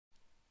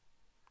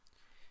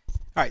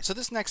All right, so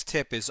this next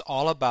tip is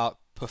all about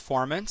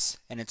performance,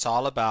 and it's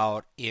all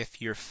about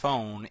if your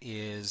phone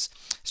is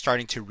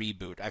starting to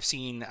reboot. I've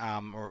seen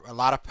a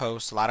lot of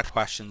posts, a lot of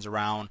questions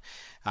around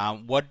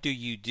what do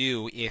you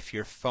do if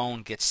your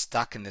phone gets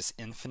stuck in this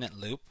infinite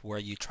loop where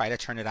you try to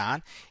turn it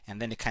on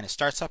and then it kind of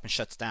starts up and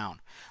shuts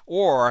down.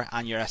 Or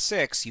on your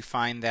S6, you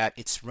find that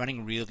it's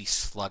running really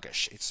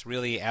sluggish. It's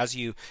really, as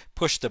you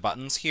push the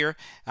buttons here,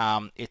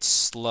 it's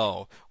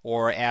slow.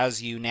 Or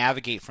as you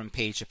navigate from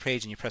page to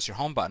page and you press your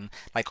home button,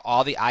 like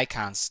all the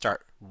icons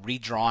start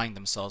redrawing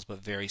themselves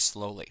but very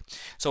slowly.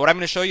 So what I'm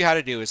going to show you how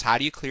to do is how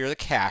do you clear the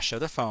cache of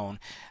the phone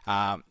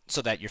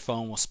so that your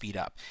phone will speed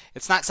up.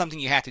 It's not something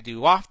you have to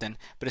do often,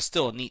 but it's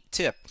still a neat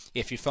tip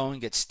if your phone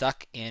gets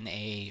stuck in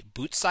a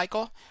boot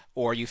cycle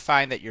or you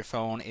find that your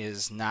phone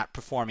is not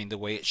performing the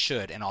way it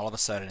should and all of a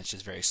sudden it's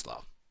just very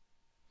slow.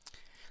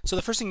 So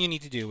the first thing you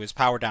need to do is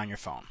power down your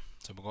phone.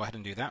 So we'll go ahead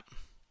and do that.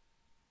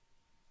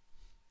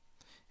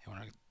 And we're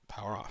going to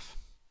power off.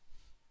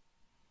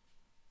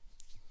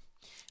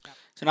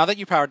 So now that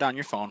you powered down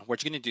your phone,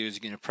 what you're going to do is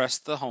you're going to press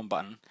the home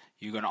button.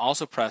 You're going to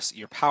also press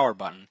your power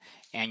button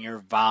and your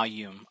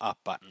volume up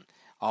button.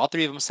 All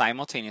three of them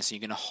simultaneously.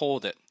 You're going to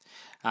hold it.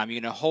 You're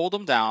going to hold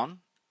them down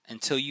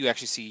until you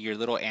actually see your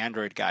little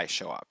Android guy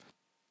show up.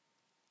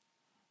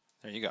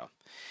 There you go.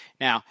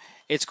 Now,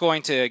 it's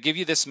going to give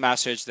you this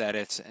message that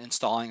it's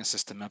installing a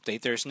system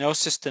update. There's no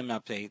system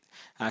update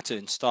to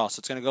install, so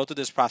it's going to go through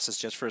this process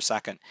just for a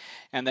second.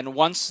 And then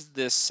once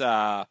this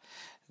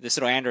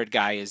little Android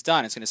guy is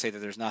done, it's going to say that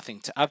there's nothing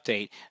to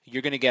update.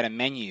 You're going to get a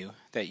menu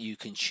that you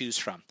can choose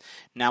from.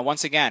 Now,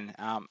 once again,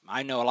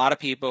 I know a lot of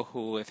people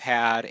who have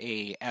had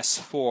a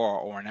S4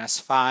 or an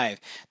S5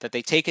 that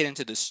they take it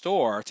into the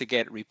store to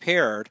get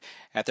repaired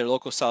at their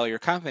local cellular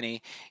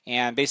company,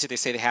 and basically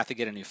say they have to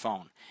get a new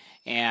phone.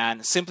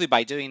 And simply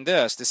by doing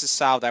this has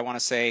solved, I want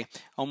to say,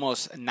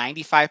 almost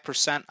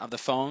 95% of the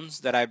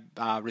phones that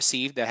I've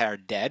received that are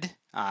dead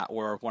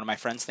or one of my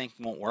friends think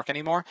won't work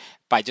anymore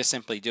by just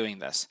simply doing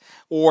this,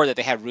 or that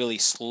they have really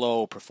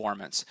slow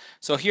performance.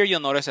 So here you'll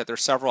notice that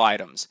there's several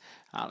items.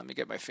 Let me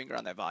get my finger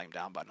on that volume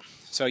down button.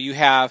 So you're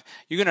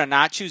going to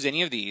not choose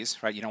any of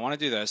these, right? You don't want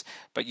to do this,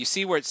 but you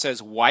see where it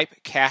says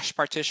wipe cache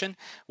partition?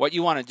 What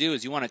you want to do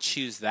is you want to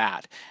choose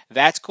that.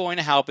 That's going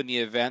to help in the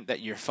event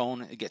that your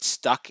phone gets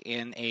stuck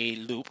in a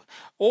loop,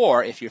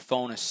 or if your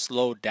phone is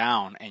slowed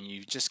down and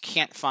you just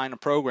can't find a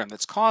program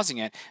that's causing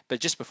it, but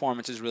just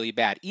performance is really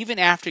bad, even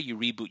after you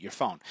reboot your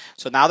phone.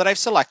 So now that I've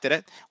selected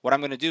it, what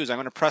I'm going to do is I'm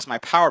going to press my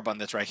power button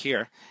that's right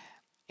here,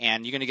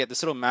 and you're going to get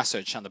this little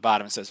message on the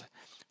bottom. It says,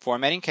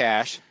 formatting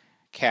cache,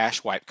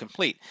 cache wipe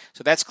complete.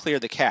 So that's clear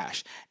the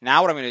cache.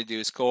 Now what I'm going to do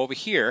is go over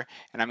here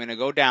and I'm going to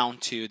go down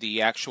to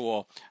the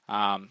actual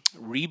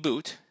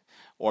reboot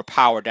or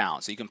power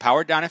down. So you can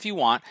power it down if you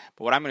want,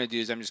 but what I'm going to do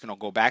is I'm just going to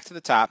go back to the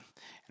top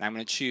and I'm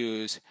going to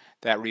choose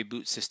that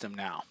reboot system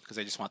now because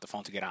I just want the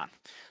phone to get on.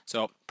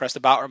 So press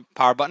the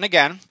power button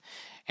again.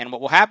 And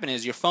what will happen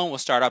is your phone will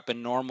start up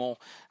in normal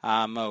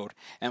mode.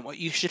 And what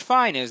you should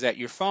find is that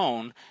your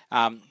phone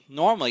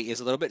normally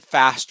is a little bit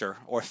faster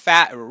or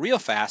real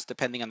fast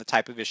depending on the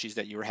type of issues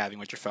that you were having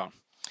with your phone.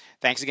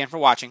 Thanks again for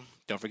watching.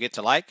 Don't forget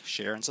to like,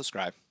 share, and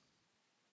subscribe.